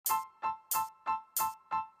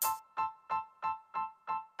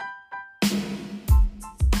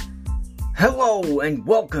Hello and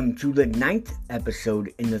welcome to the 9th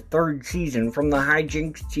episode in the 3rd season from the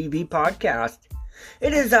Hijinks TV podcast.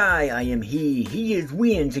 It is I am he is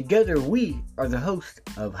we, and together we are the hosts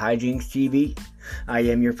of Hijinks TV. I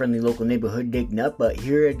am your friendly local neighborhood Dick Nut, but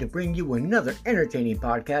here to bring you another entertaining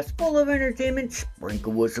podcast full of entertainment,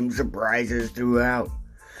 sprinkled with some surprises throughout.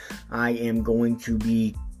 I am going to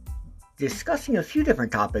be discussing a few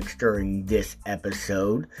different topics during this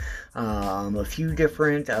episode, a few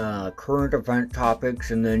different current event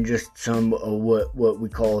topics, and then just some what we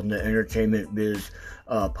call in the entertainment biz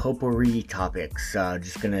potpourri topics.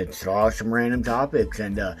 Just gonna throw out some random topics,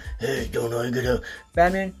 and hey, don't I get a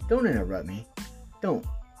Batman? Don't interrupt me. Don't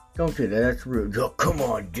do that. That's rude. Oh, come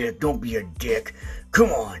on, Dick. Don't be a dick.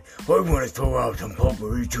 Come on. I want to throw out some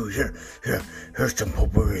potpourri too. Here's some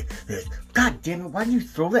potpourri. God damn it. Why do you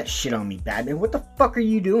throw that shit on me, Batman? What the fuck are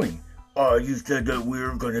you doing? You said that we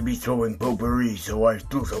were going to be throwing potpourri, so I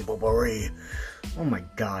threw some potpourri. Oh my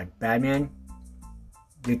god, Batman.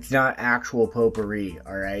 It's not actual potpourri,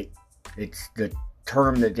 alright? It's the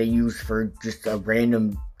term that they use for just a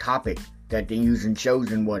random topic that they use in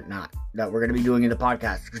shows and whatnot that we're going to be doing in the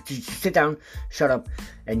podcast. Just sit down, shut up,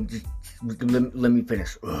 and just let me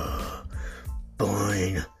finish.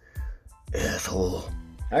 Fine, asshole.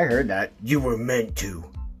 I heard that. You were meant to.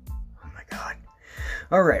 Oh my god.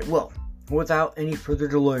 Alright, well, without any further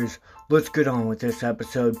delays, let's get on with this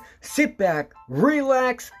episode. Sit back,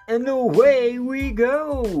 relax, and away we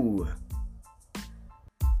go.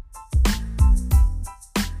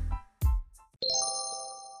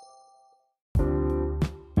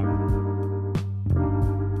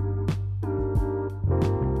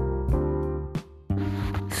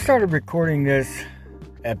 Started recording this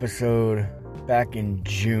episode back in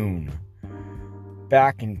June.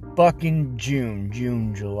 Back in fucking June.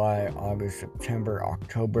 June, July, August, September,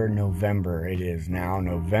 October, November. It is now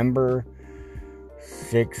November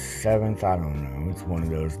 6th, 7th, I don't know. It's one of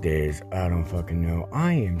those days. I don't fucking know.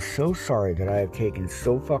 I am so sorry that I have taken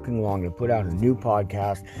so fucking long to put out a new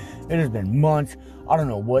podcast. It has been months. I don't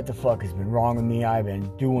know what the fuck has been wrong with me. I've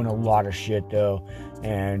been doing a lot of shit though,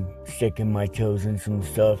 and sticking my toes in some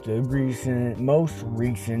stuff. The most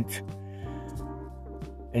recent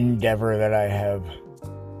endeavor that I have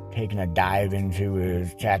taken a dive into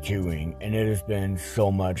is tattooing, and it has been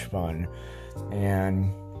so much fun.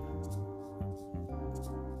 And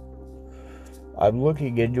I'm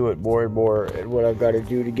looking into it more and more, and what I've got to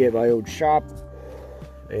do to get my own shop,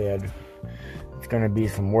 and it's gonna be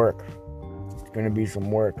some work. And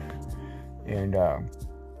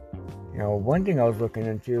one thing I was looking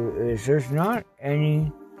into is there's not any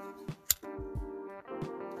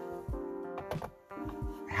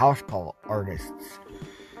house call artists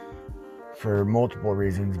for multiple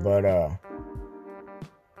reasons, but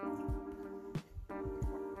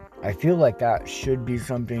I feel like that should be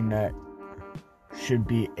something that should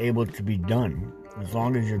be able to be done, as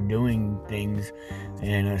long as you're doing things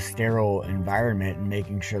in a sterile environment and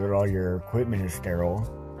making sure that all your equipment is sterile.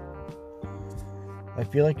 I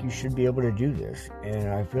feel like you should be able to do this, and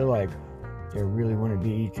I feel like there really wouldn't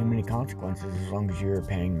be too many consequences as long as you're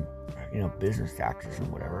paying, business taxes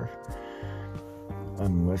and whatever,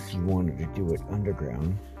 unless you wanted to do it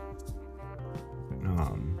underground.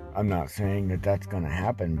 I'm not saying that that's gonna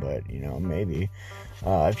happen, but maybe.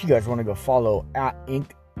 If you guys want to go follow at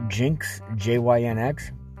InkJinx,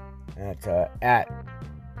 JYNX, that's at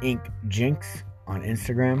InkJinx on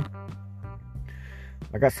Instagram.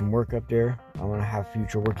 I got some work up there. I want to have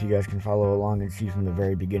future work you guys can follow along and see from the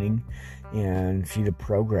very beginning and see the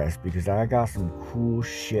progress, because I got some cool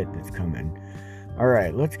shit that's coming.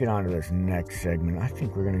 Alright, let's get on to this next segment. I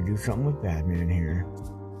think we're going to do something with Batman here.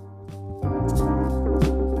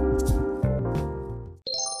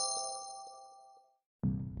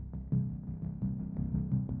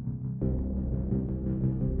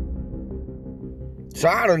 So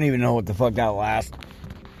I don't even know what the fuck that last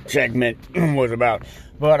segment was about,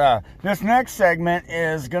 but this next segment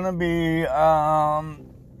is gonna be I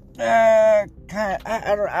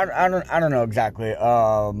don't know exactly,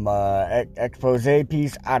 expose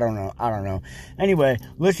piece. I don't know. Anyway,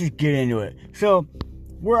 let's just get into it. So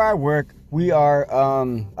where I work,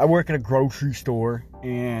 I work at a grocery store,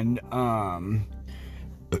 and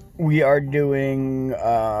we are doing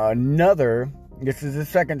this is the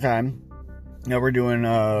second time. Now we're doing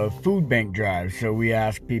a food bank drive. So we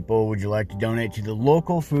ask people, would you like to donate to the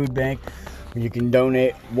local food bank? You can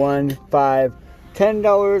donate $1, $5,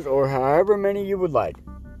 $10, or however many you would like.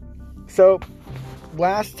 So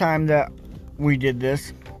last time that we did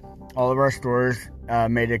this, all of our stores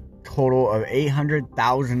made a total of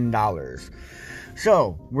 $800,000.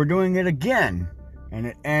 So we're doing it again and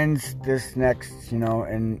it ends this next,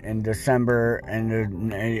 in December,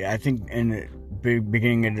 and I think in the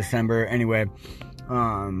beginning of December. Anyway,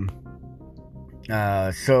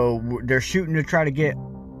 so they're shooting to try to get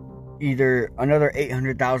either another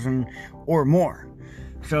 800,000 or more.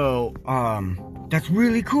 So, that's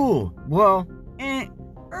really cool. Well,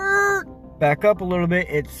 back up a little bit.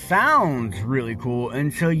 It sounds really cool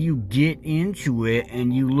until you get into it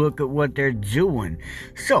and you look at what they're doing.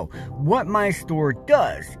 So, what my store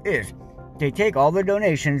does is they take all the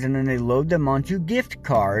donations and then they load them onto gift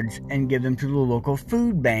cards and give them to the local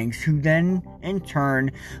food banks, who then in turn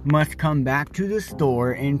must come back to the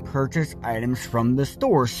store and purchase items from the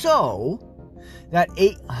store. So that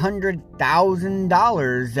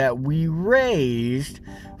 $800,000 that we raised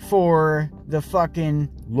for the fucking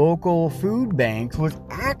local food banks was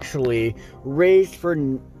actually raised for,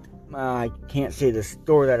 I can't say the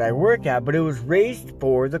store that I work at, but it was raised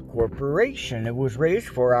for the corporation. It was raised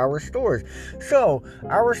for our stores. So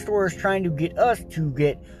our store is trying to get us to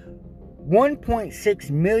get $1.6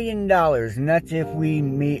 million, and that's if we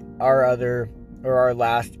meet our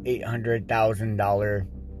last $800,000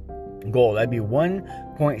 goal. That'd be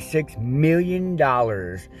 $1.6 million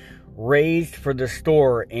raised for the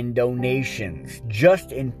store in donations.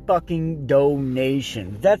 Just in fucking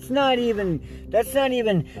donations. That's not even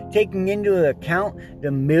taking into account the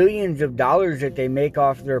millions of dollars that they make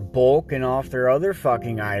off their bulk and off their other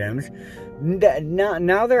fucking items.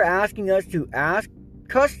 Now they're asking us to ask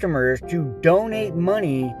customers to donate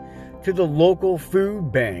money to the local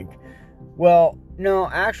food bank. Well, no,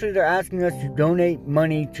 actually they're asking us to donate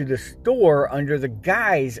money to the store under the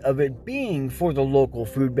guise of it being for the local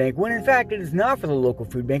food bank, when in fact it is not for the local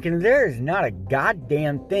food bank, and there is not a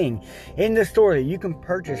goddamn thing in the store that you can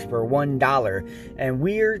purchase for $1. And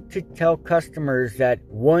we're to tell customers that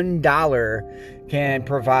 $1 can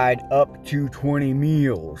provide up to 20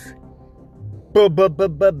 meals.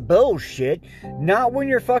 Bullshit. Not when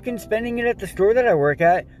you're fucking spending it at the store that I work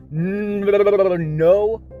at.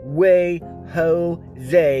 No way,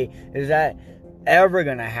 Jose, is that ever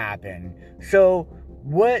gonna happen. So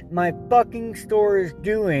what my fucking store is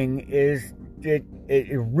doing is it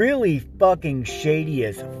really fucking shady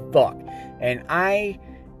as fuck. And I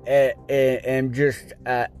am just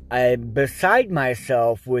I'm beside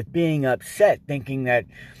myself with being upset, thinking that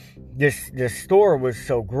this store was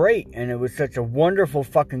so great and it was such a wonderful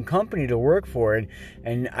fucking company to work for.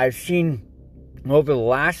 And I've seen over the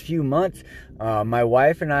last few months, my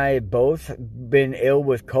wife and I have both been ill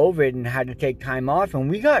with COVID and had to take time off, and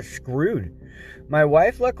we got screwed. My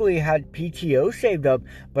wife luckily had PTO saved up,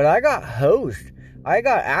 but I got hosed. I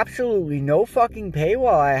got absolutely no fucking pay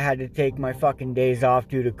while I had to take my fucking days off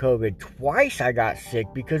due to COVID. Twice I got sick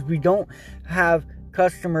because we don't have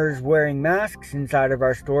customers wearing masks inside of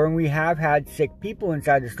our store, and we have had sick people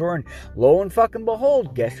inside the store, and lo and fucking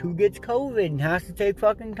behold, guess who gets COVID and has to take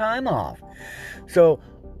fucking time off? So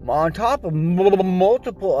on top of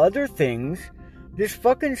multiple other things, this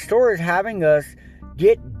fucking store is having us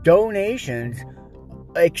get donations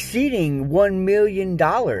exceeding $1 million.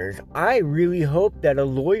 I really hope that a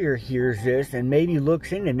lawyer hears this and maybe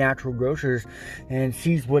looks into Natural Grocers and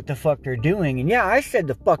sees what the fuck they're doing. And yeah, I said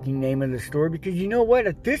the fucking name of the store because you know what?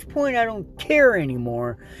 At this point, I don't care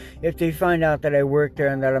anymore if they find out that I work there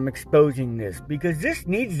and that I'm exposing this, because this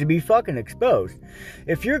needs to be fucking exposed.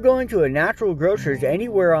 If you're going to a Natural Grocers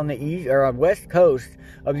anywhere on the east or on west coast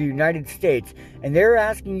of the United States and they're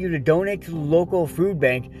asking you to donate to the local food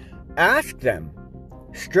bank, ask them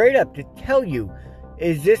straight up to tell you,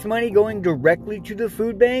 is this money going directly to the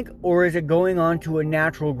food bank or is it going on to a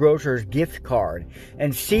Natural Grocers gift card?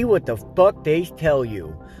 And see what the fuck they tell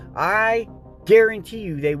you. I guarantee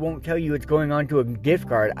you they won't tell you it's going on to a gift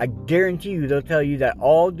card. I guarantee you they'll tell you that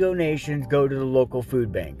all donations go to the local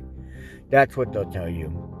food bank. That's what they'll tell you.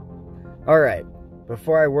 Alright,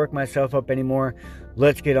 before I work myself up anymore,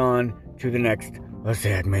 let's get on to the next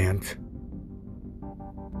segment.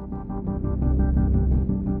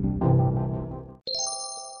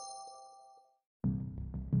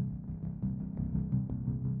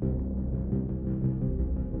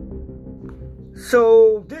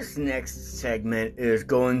 So, this next segment is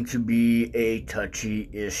going to be a touchy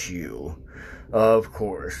issue, of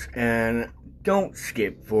course, and don't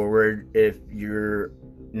skip forward if you're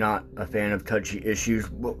not a fan of touchy issues.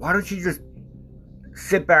 But why don't you just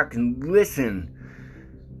sit back and listen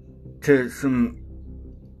to some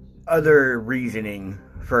other reasoning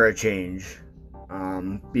for a change,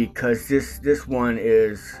 because this one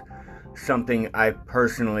is something I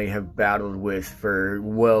personally have battled with for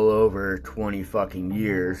well over 20 fucking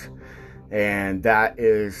years, and that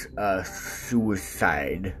is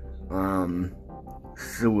suicide.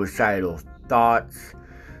 suicidal thoughts,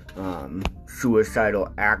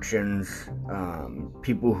 suicidal actions,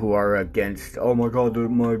 people who are against, oh my god,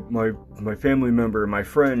 my family member, my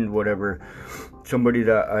friend, whatever, somebody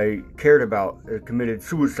that I cared about committed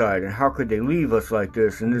suicide, and how could they leave us like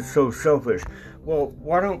this, and it's so selfish. Well,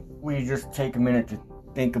 why don't we just take a minute to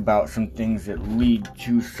think about some things that lead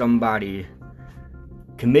to somebody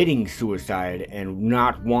committing suicide and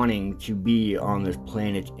not wanting to be on this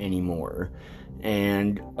planet anymore.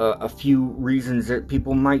 And a few reasons that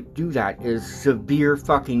people might do that is severe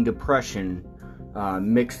fucking depression,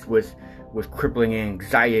 mixed with crippling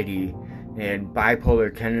anxiety and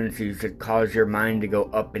bipolar tendencies that cause your mind to go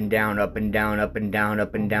up and down, up and down, up and down,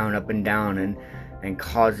 up and down, up and down, and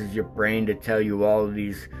causes your brain to tell you all of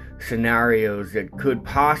these scenarios that could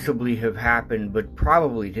possibly have happened but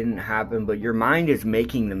probably didn't happen, but your mind is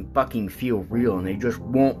making them fucking feel real, and they just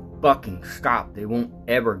won't fucking stop. They won't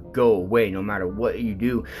ever go away, no matter what you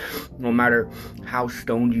do, no matter how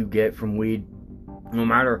stoned you get from weed, no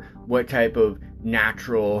matter what type of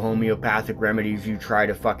natural homeopathic remedies you try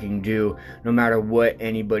to fucking do, no matter what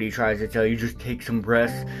anybody tries to tell you. Just take some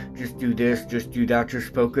breaths, just do this, just do that,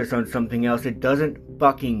 just focus on something else. It doesn't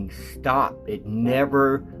fucking stop. It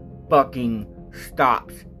never fucking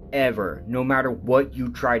stops, ever, no matter what you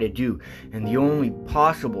try to do. And the only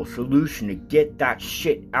possible solution to get that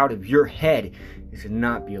shit out of your head is to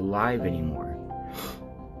not be alive anymore.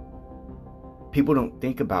 People don't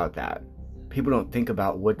think about that. People don't think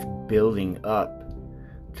about what's building up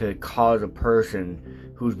to cause a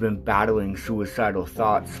person who's been battling suicidal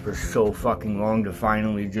thoughts for so fucking long to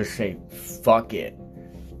finally just say, fuck it,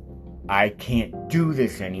 I can't do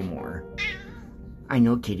this anymore. I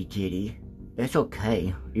know, kitty. That's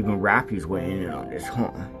okay. Even Rappy's weighing in on this,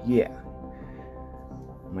 huh? Yeah.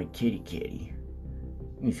 My kitty.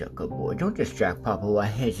 He's a good boy. Don't distract Papa while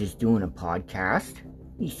he's just doing a podcast.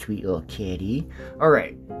 You sweet little kitty.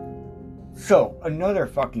 Alright. So, another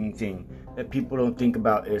fucking thing that people don't think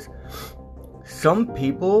about is some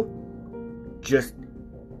people just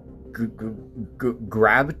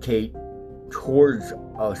gravitate towards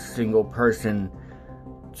a single person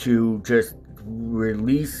to just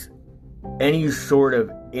release any sort of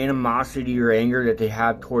animosity or anger that they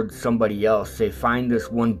have towards somebody else. They find this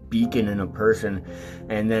one beacon in a person,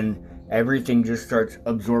 and then everything just starts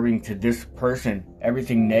absorbing to this person.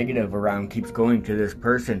 Everything negative around keeps going to this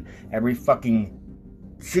person. Every fucking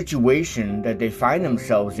situation that they find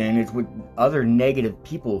themselves in is with other negative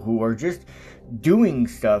people who are just doing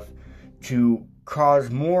stuff to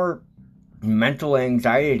cause more mental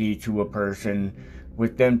anxiety to a person,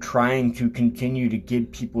 with them trying to continue to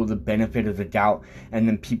give people the benefit of the doubt, and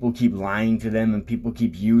then people keep lying to them, and people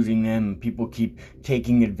keep using them, and people keep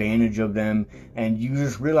taking advantage of them, and you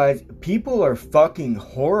just realize people are fucking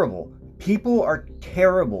horrible. People are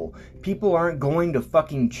terrible. People aren't going to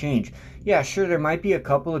fucking change. Yeah, sure, there might be a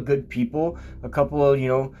couple of good people, a couple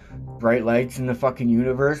of, bright lights in the fucking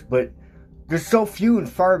universe, but there's so few and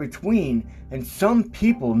far between, and some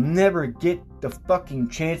people never get the fucking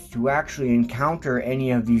chance to actually encounter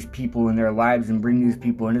any of these people in their lives and bring these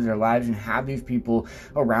people into their lives and have these people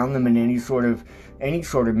around them in any sort of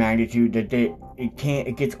magnitude that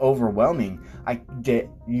it gets overwhelming. That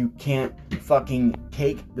you can't fucking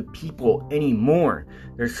take the people anymore.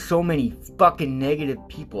 There's so many fucking negative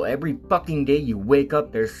people. Every fucking day you wake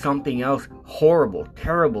up, there's something else horrible,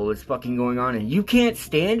 terrible that's fucking going on, and you can't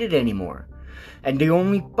stand it anymore. And the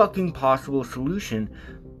only fucking possible solution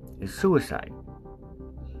is suicide.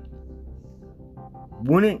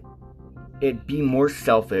 Wouldn't it be more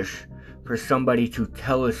selfish for somebody to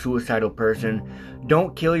tell a suicidal person,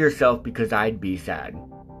 don't kill yourself because I'd be sad.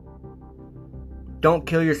 Don't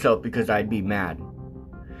kill yourself because I'd be mad.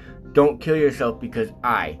 Don't kill yourself because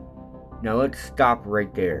I. Now let's stop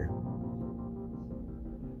right there.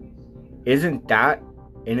 Isn't that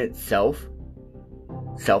in itself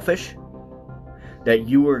selfish? That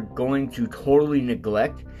you are going to totally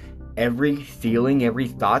neglect every feeling, every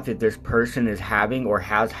thought that this person is having or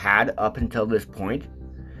has had up until this point,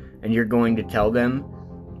 and you're going to tell them,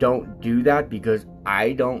 don't do that because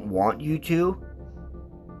I don't want you to?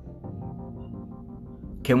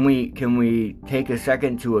 Can we take a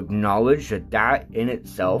second to acknowledge that in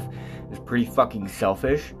itself is pretty fucking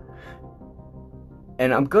selfish?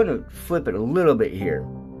 And I'm gonna flip it a little bit here.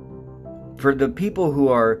 For the people who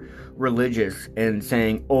are religious and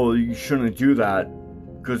saying, oh, you shouldn't do that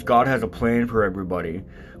because God has a plan for everybody.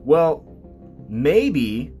 Well,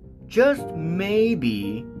 maybe, just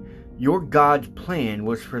maybe, your God's plan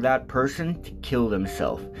was for that person to kill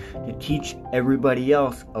themselves, to teach everybody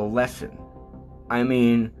else a lesson. I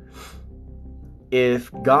mean,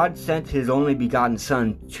 if God sent his only begotten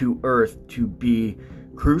Son to earth to be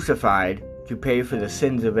crucified to pay for the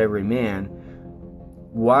sins of every man,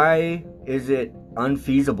 why is it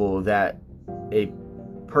unfeasible that a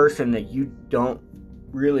person that you don't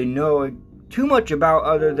really know too much about,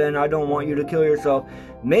 other than I don't want you to kill yourself,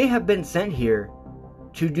 may have been sent here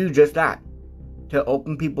to do just that, to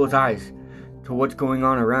open people's eyes to what's going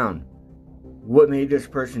on around? What made this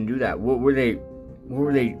person do that? What were they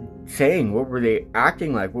saying? What were they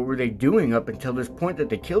acting like? What were they doing up until this point that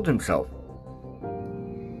they killed himself?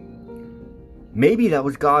 Maybe that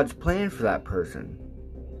was God's plan for that person.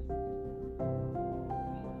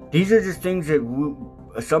 These are just things that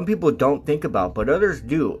some people don't think about, but others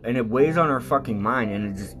do. And it weighs on our fucking mind,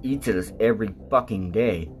 and it just eats at us every fucking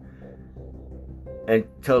day.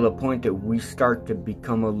 Until the point that we start to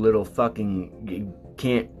become a little fucking...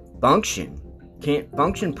 Can't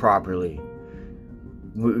function properly.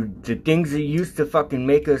 The things that used to fucking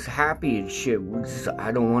make us happy and shit,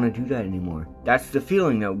 I don't want to do that anymore. That's the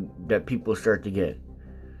feeling that people start to get.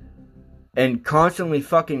 And constantly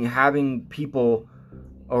fucking having people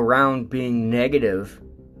around being negative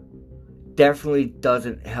definitely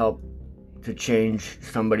doesn't help to change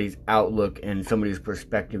somebody's outlook and somebody's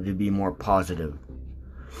perspective to be more positive.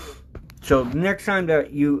 So next time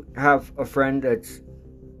that you have a friend that's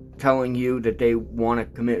telling you that they want to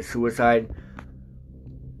commit suicide,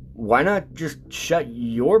 why not just shut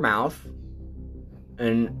your mouth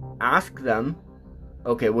and ask them?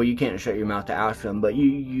 Okay, well, you can't shut your mouth to ask them, but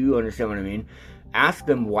you understand what I mean. Ask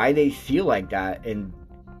them why they feel like that and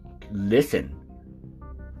listen.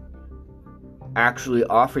 Actually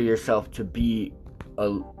offer yourself to be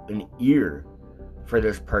an ear for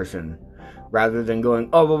this person, rather than going,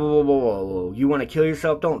 whoa, you want to kill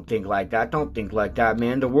yourself? Don't think like that. Don't think like that,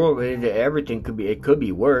 man. The world, everything could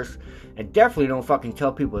be worse. And definitely don't fucking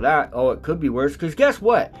tell people that, it could be worse. Because guess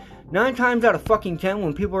what? 9 times out of fucking 10,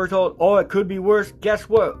 when people are told, it could be worse, guess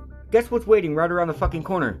what? Guess what's waiting right around the fucking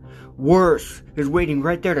corner? Worse is waiting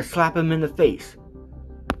right there to slap him in the face.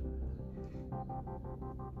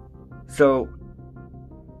 So,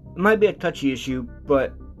 it might be a touchy issue,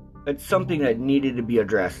 but it's something that needed to be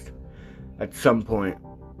addressed at some point.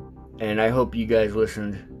 And I hope you guys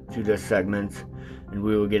listened to this segment, and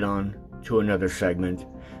we will get on to another segment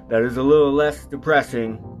that is a little less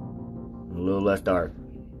depressing, a little less dark.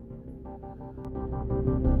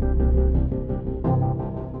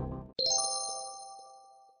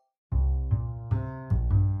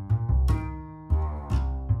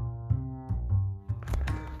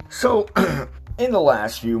 So, in the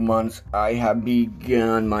last few months, I have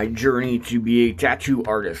begun my journey to be a tattoo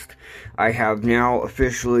artist. I have now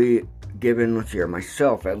officially given,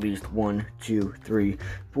 myself at least 1, 2, 3,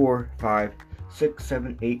 4, 5, 6,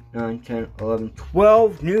 7, 8, 9, 10, 11,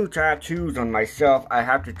 12 new tattoos on myself. I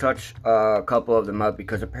have to touch a couple of them up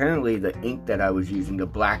because apparently the ink that I was using, the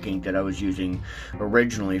black ink that I was using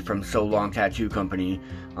originally from So Long Tattoo Company,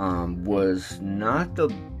 was not the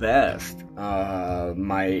best.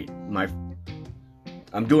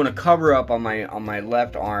 I'm doing a cover up on my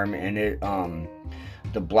left arm, and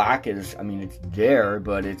the black is, it's there,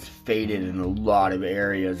 but it's faded in a lot of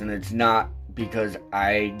areas, and it's not because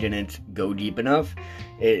I didn't go deep enough.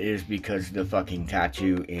 It is because the fucking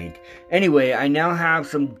tattoo ink. Anyway, I now have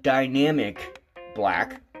some dynamic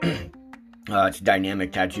black. It's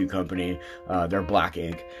Dynamic Tattoo Company. They're black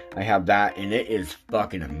ink. I have that, and it is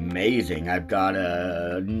fucking amazing. I've got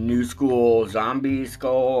a new school zombie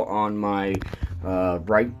skull on my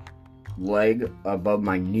right leg above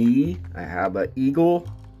my knee. I have an eagle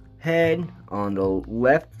head on the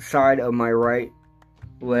left side of my right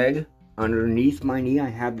leg. Underneath my knee, I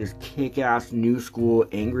have this kick-ass new school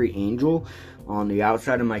Angry Angel on the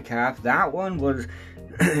outside of my calf. That one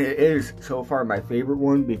is so far my favorite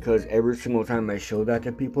one, because every single time I show that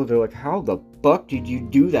to people, they're like, how the fuck did you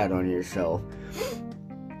do that on yourself?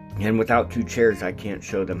 And without 2 chairs, I can't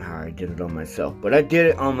show them how I did it on myself. But I did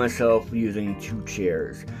it on myself using 2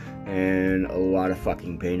 chairs and a lot of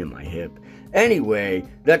fucking pain in my hip. Anyway,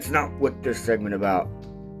 that's not what this segment about.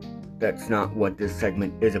 That's not what this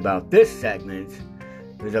segment is about. This segment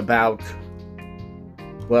is about,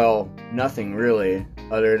 well, nothing really,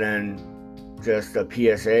 other than just a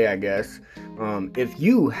PSA, I guess. If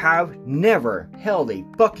you have never held a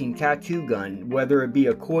fucking tattoo gun, whether it be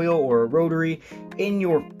a coil or a rotary, in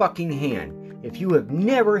your fucking hand, if you have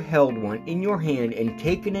never held one in your hand and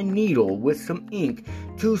taken a needle with some ink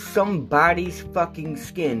to somebody's fucking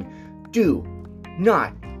skin, do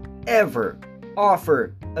not ever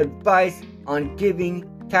offer advice on giving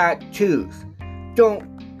tattoos.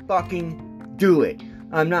 Don't fucking do it.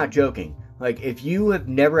 I'm not joking. Like, if you have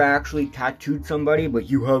never actually tattooed somebody, but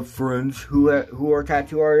you have friends who are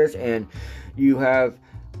tattoo artists, and you have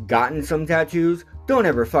gotten some tattoos, don't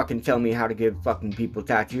ever fucking tell me how to give fucking people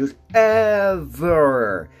tattoos.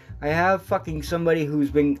 Ever. I have fucking somebody who's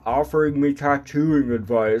been offering me tattooing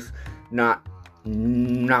advice, not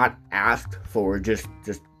asked for, just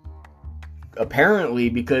apparently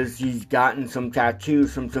because he's gotten some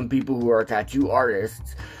tattoos from some people who are tattoo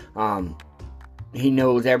artists. He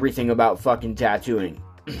knows everything about fucking tattooing.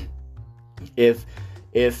 If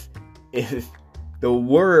the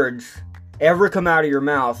words ever come out of your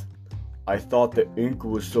mouth, I thought the ink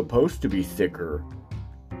was supposed to be thicker,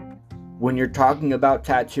 when you're talking about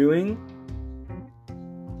tattooing,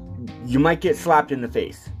 you might get slapped in the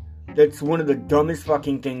face. That's one of the dumbest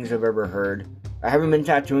fucking things I've ever heard. I haven't been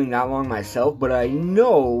tattooing that long myself, but I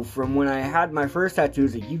know from when I had my first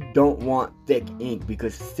tattoos that you don't want thick ink,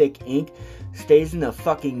 because thick ink stays in the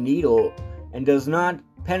fucking needle and does not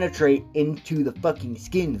penetrate into the fucking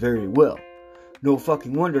skin very well. No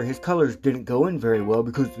fucking wonder his colors didn't go in very well,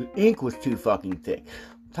 because the ink was too fucking thick.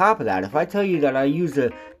 On top of that, if I tell you that I use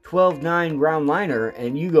a 12-9 round liner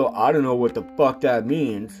and you go, I don't know what the fuck that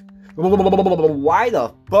means, why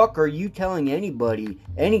the fuck are you telling anybody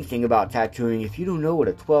anything about tattooing if you don't know what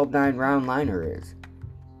a 12-9 round liner is?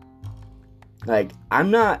 Like, I'm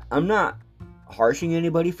not harshing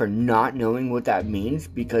anybody for not knowing what that means,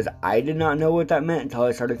 because I did not know what that meant until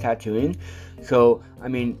I started tattooing. So, I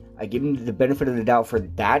mean, I give them the benefit of the doubt for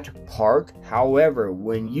that part. However,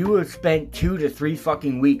 when you have spent 2 to 3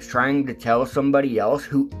 fucking weeks trying to tell somebody else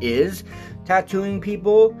who is tattooing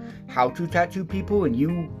people how to tattoo people, and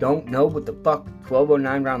you don't know what the fuck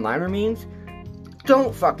 1209 round liner means,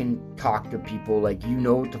 don't fucking talk to people like you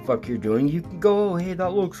know what the fuck you're doing. You can go, oh, hey,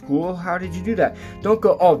 that looks cool. How did you do that? Don't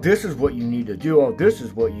go, oh, this is what you need to do. Oh, this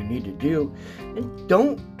is what you need to do. And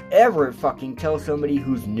don't ever fucking tell somebody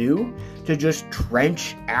who's new to just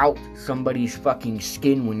trench out somebody's fucking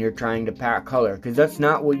skin when you're trying to pack color, because that's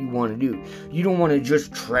not what you want to do. You don't want to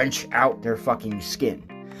just trench out their fucking skin.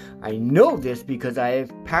 I know this because I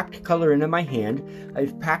have packed color into my hand,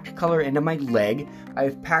 I've packed color into my leg,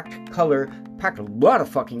 I've packed a lot of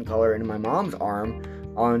fucking color into my mom's arm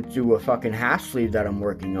onto a fucking half sleeve that I'm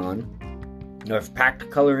working on. I've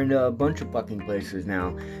packed color into a bunch of fucking places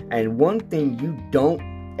now. And one thing you don't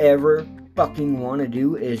ever fucking want to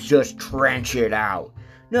do is just trench it out.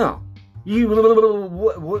 No.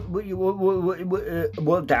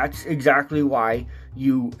 Well, that's exactly why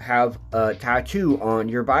you have a tattoo on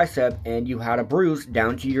your bicep and you had a bruise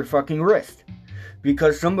down to your fucking wrist.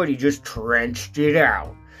 Because somebody just trenched it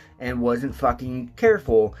out and wasn't fucking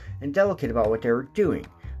careful and delicate about what they were doing.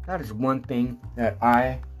 That is one thing that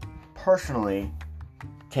I personally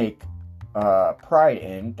take pride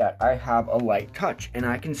in, that I have a light touch and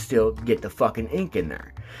I can still get the fucking ink in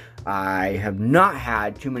there. I have not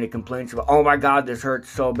had too many complaints about, oh my god, this hurts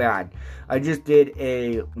so bad. I just did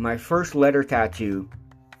my first letter tattoo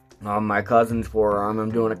on my cousin's forearm.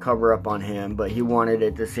 I'm doing a cover up on him, but he wanted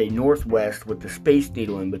it to say Northwest with the space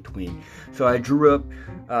needle in between. So I drew up,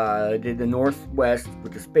 did the Northwest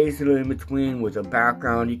with the space needle in between with a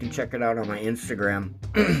background. You can check it out on my Instagram,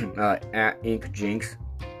 at InkJynx,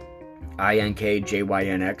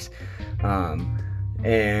 INKJYNX.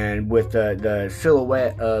 And with the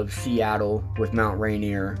silhouette of Seattle with Mount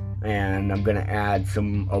Rainier, and I'm gonna add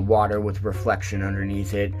some water with reflection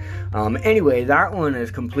underneath it. Anyway, that one is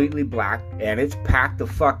completely black and it's packed the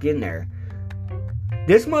fuck in there.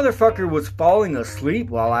 This motherfucker was falling asleep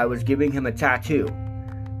while I was giving him a tattoo.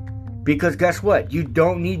 Because guess what? You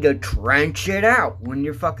don't need to trench it out when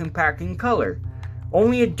you're fucking packing color.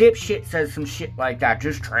 Only a dipshit says some shit like that.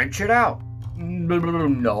 Just trench it out.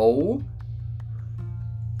 No.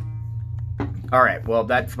 Alright, well,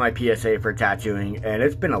 that's my PSA for tattooing, and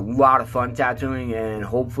it's been a lot of fun tattooing, and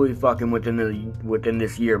hopefully fucking within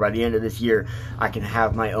this year, by the end of this year, I can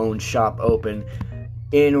have my own shop open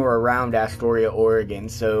in or around Astoria, Oregon.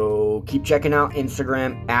 So keep checking out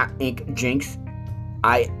Instagram at InkJynx,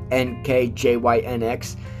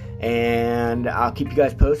 INKJYNX, and I'll keep you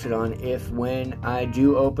guys posted on when I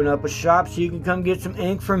do open up a shop so you can come get some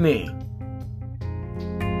ink from me.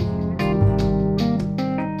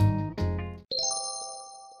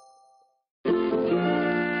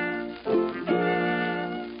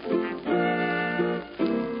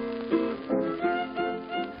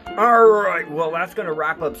 Alright, well, that's going to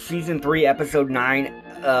wrap up Season 3, Episode 9,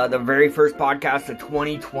 the very first podcast of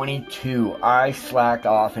 2022. I slacked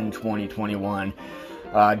off in 2021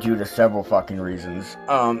 due to several fucking reasons.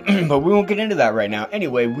 But we won't get into that right now.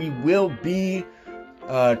 Anyway, we will be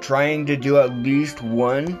trying to do at least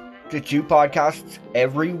 1 to 2 podcasts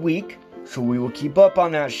every week. So we will keep up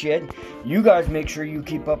on that shit. You guys make sure you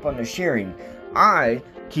keep up on the sharing. I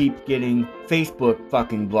keep getting Facebook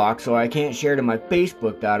fucking blocked, so I can't share to my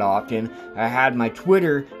Facebook that often. I had my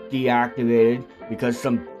Twitter deactivated because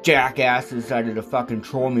some jackass decided to fucking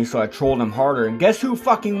troll me, so I trolled him harder. And guess who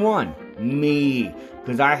fucking won? Me.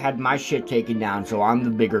 Because I had my shit taken down, so I'm the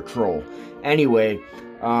bigger troll. Anyway,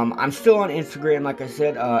 I'm still on Instagram, like I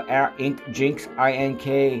said, at InkJynx,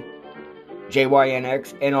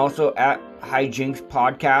 INKJYNX, and also at Hijinks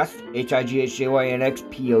Podcast, HIGHJYNX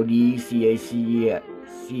PODCAST.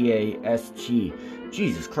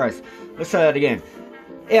 Jesus Christ. Let's try that again.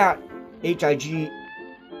 At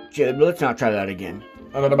let's not try that again.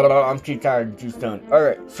 I'm too tired and too stoned.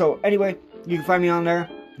 Alright, so anyway, you can find me on there.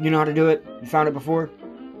 You know how to do it. You found it before.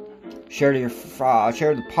 Share the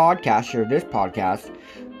podcast, share this podcast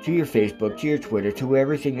to your Facebook, to your Twitter, to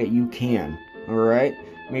everything that you can. Alright?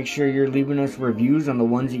 Make sure you're leaving us reviews on the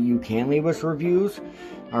ones that you can leave us reviews.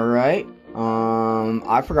 Alright?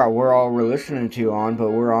 I forgot where all we're listening to on,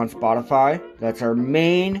 but we're on Spotify. That's our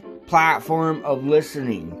main platform of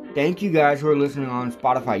listening. Thank you guys who are listening on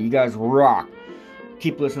Spotify. You guys rock.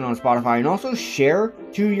 Keep listening on Spotify. And also share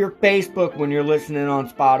to your Facebook when you're listening on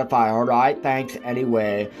Spotify. Alright? Thanks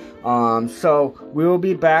anyway. So we will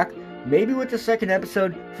be back maybe with the second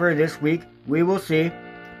episode for this week. We will see.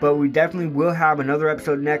 But we definitely will have another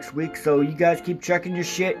episode next week. So you guys keep checking your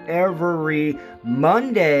shit every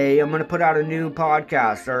Monday. I'm going to put out a new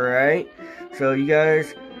podcast, alright? So you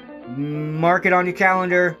guys mark it on your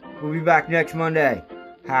calendar. We'll be back next Monday.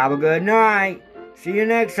 Have a good night. See you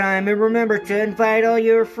next time. And remember to invite all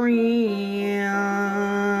your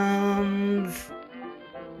friends.